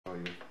show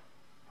you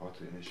how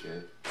to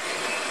initiate.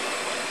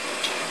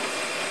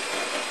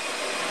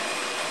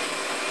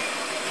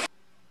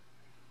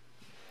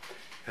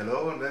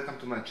 Hello and welcome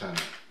to my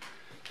channel.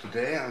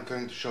 Today I'm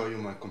going to show you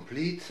my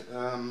complete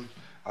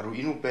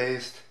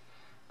Arduino-based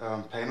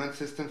payment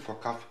system for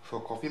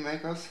coffee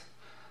makers,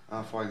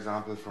 for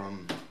example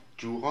from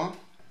Jura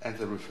and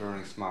the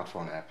referring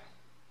smartphone app.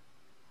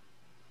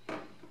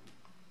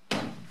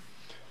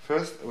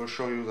 First I will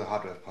show you the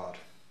hardware part.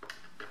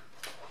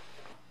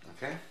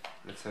 Okay,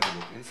 let's have a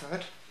look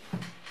inside.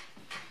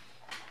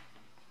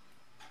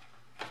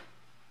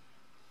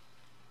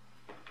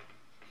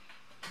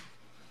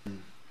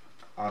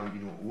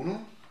 Arduino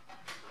Uno.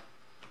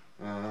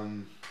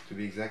 To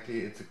be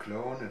exactly, it's a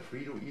clone of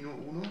Arduino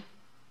Uno,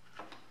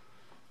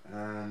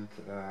 and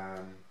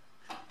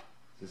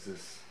this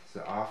is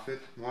the RFID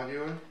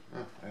module.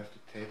 I have to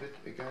tape it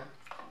again.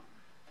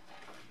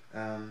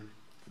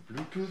 The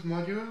Bluetooth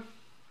module,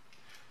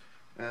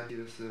 and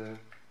here's the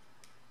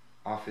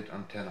RFID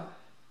antenna,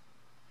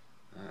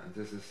 and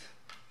this is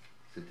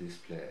the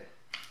display.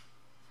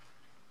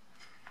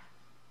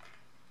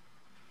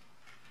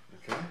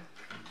 Okay.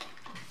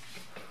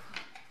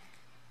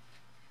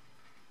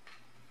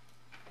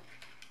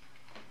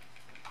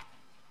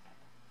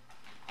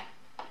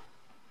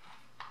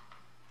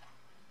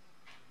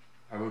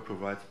 I will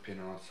provide the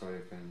pinout so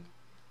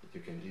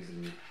you can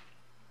easily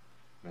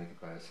make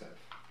it by yourself.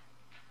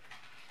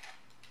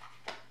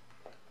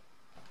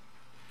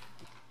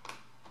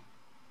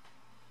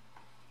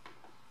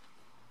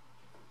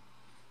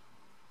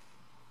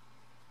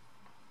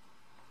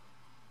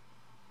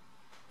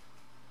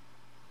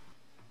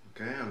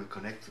 Okay, I will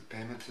connect the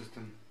payment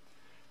system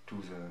to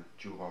the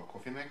Jura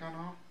Coffeemaker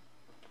now.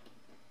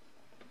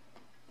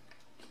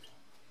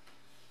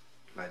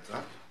 Lights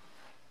up.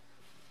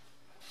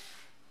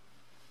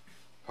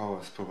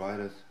 Power is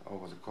provided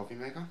over the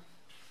Coffeemaker.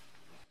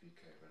 USB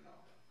cable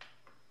now.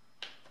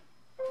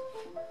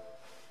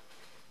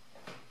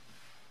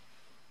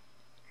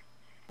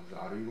 The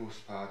Arduino's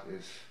part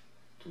is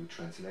to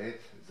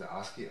translate the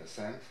ASCII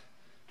assent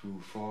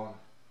to four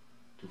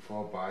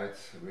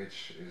bytes,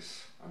 which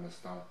is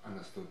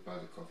understood by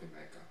the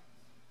Coffeemaker.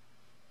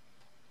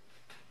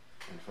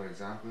 And for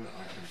example,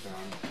 I can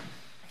turn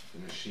the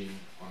machine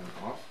on and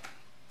off.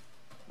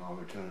 Now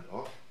we'll turn it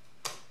off.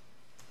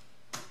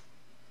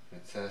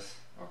 It says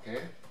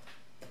OK,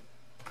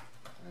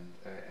 and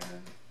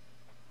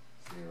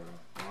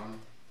AN01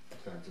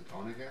 turns it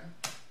on again.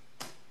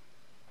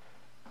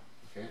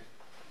 Okay.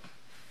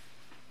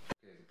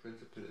 The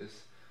principle is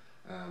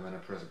when I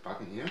press a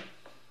button here,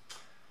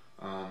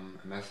 a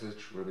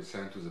message will be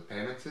sent to the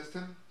payment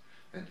system,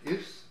 and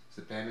if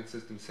the payment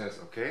system says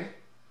OK,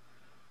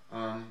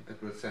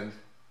 it will send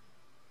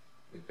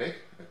it back,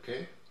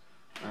 OK,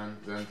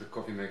 and then the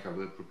coffee maker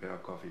will prepare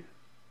coffee.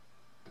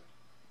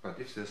 But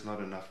if there's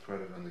not enough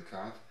credit on the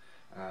card,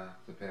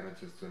 the payment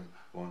system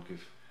won't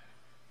give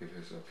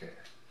us OK.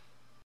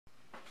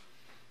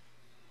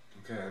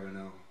 Okay, I will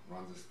now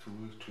run this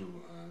tool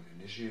to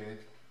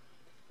initiate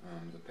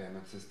the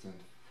payment system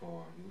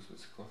for use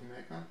with the coffee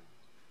maker.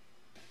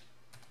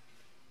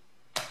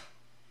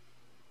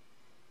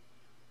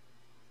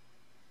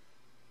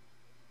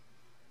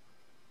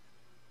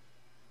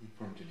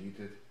 EEPROM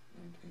deleted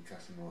and in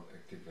custom mode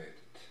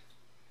activated.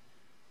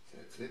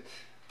 That's it.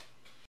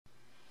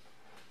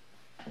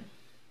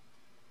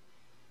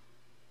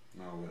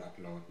 Now we'll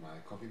upload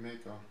my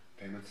Coffeemaker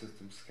payment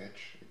system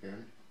sketch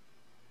again.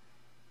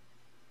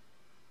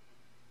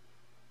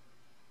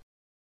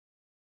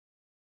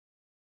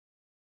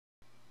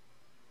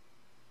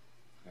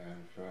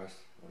 And first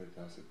what it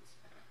does, it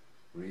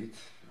reads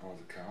all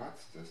the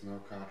cards. There's no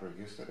card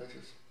registered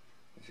as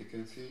you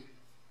can see.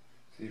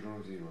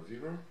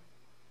 000.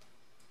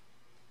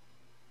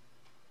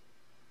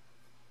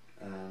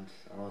 And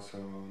also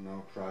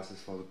no prices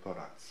for the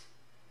products.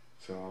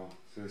 So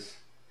this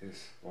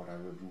is what I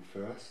will do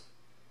first: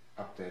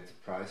 update the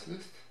price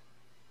list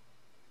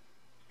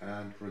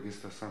and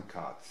register some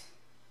cards.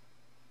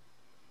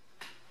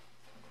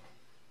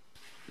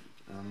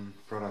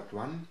 Product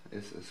 1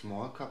 is a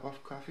small cup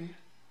of coffee,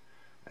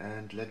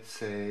 and let's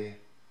say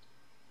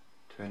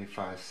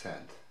 25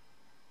 cents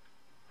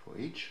for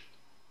each.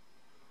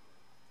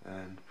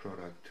 And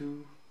product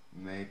 2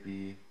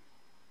 maybe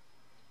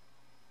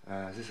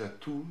these are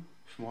 2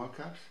 small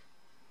cups.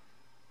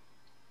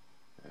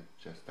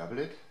 Just double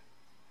it.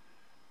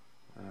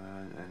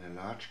 And a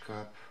large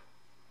cup,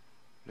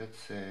 let's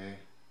say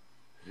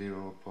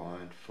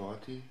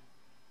 0.40,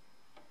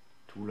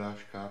 2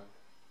 large cup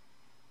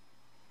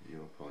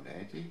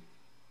 0.80,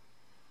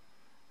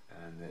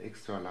 and the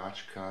extra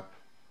large cup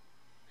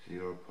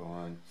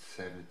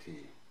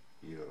 0.70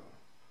 euro.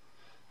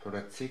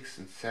 Product 6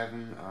 and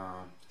 7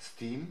 are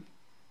steam,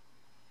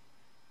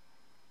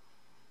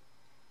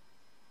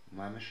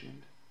 my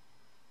machine,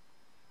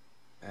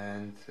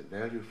 and the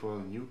value for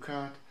the new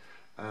card,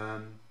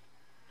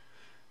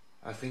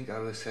 I think I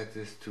will set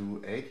this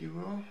to 8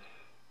 euro,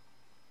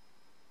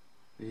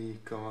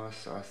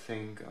 because I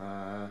think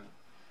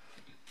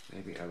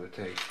maybe I will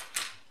take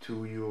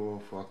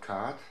 €2 for a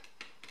card,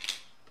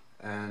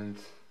 and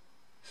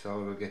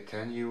so we'll get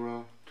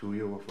 €10,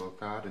 €2 for a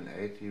card, and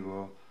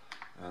 €8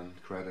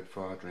 credit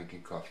for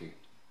drinking coffee.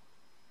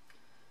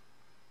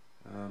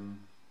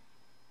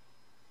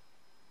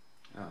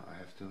 I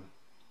have to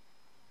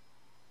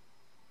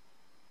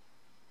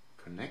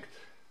connect.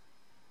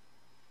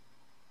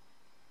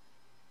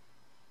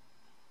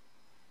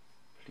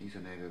 Please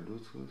enable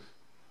Bluetooth.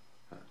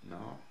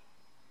 No.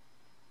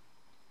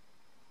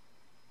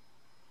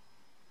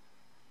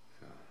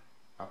 So,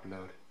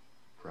 upload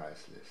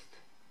price list.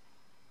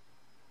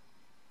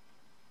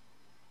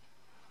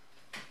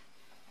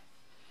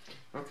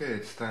 Okay,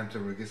 it's time to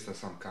register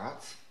some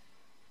cards.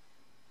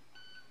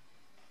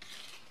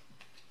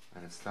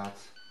 And it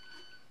starts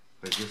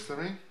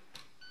registering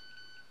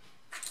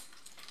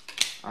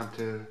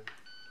until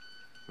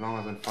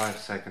longer than 5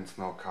 seconds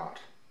no card.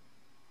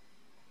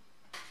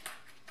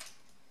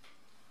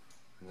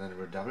 And then it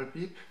will double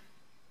beep.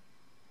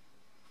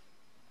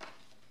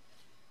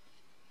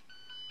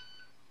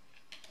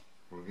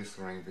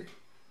 Registering the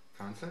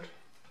cancelled.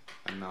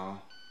 And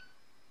now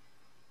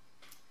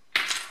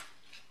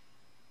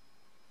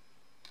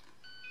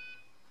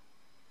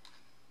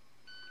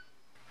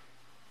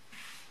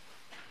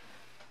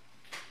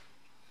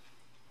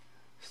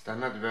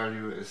standard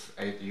value is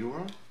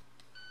 €8.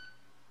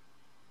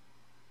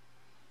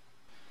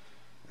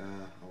 I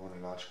want a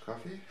large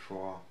coffee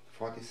for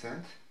 40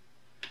 cents.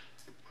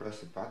 Press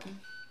the button.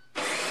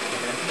 And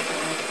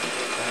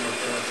it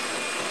says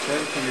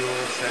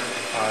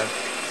 €70.75.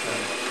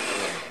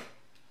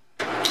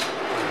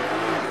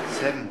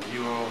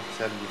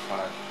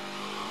 €7.75.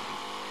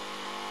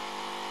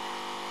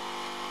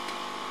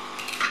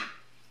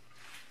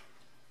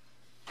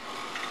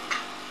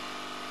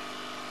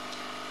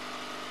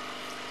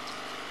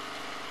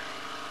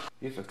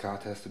 If a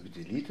card has to be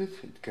deleted,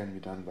 it can be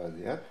done by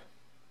the app.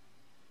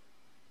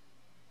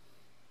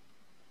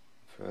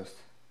 First,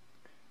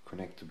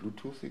 connect to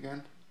Bluetooth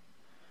again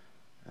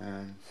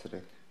and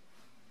select.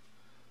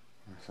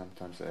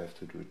 Sometimes I have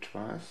to do it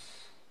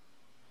twice.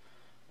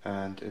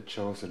 And it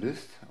shows a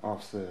list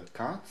of the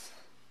cards.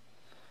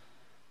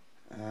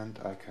 And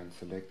I can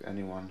select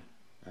anyone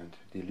and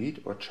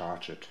delete or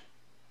charge it.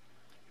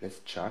 Let's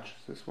charge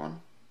this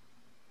one.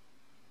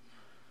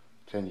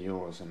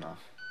 €10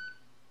 enough.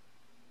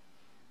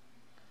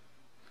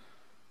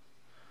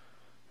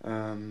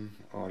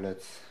 Or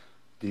let's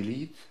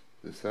delete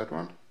the third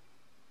one.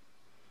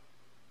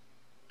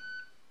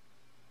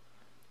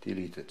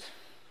 Delete it.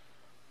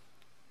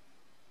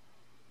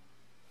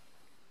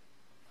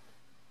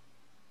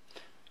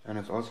 And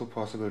it's also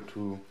possible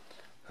to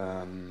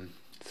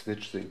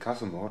switch the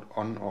incasso mode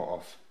on or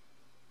off.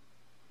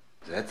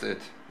 That's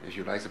it. If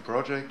you like the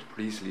project,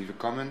 please leave a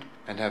comment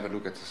and have a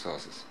look at the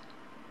sources.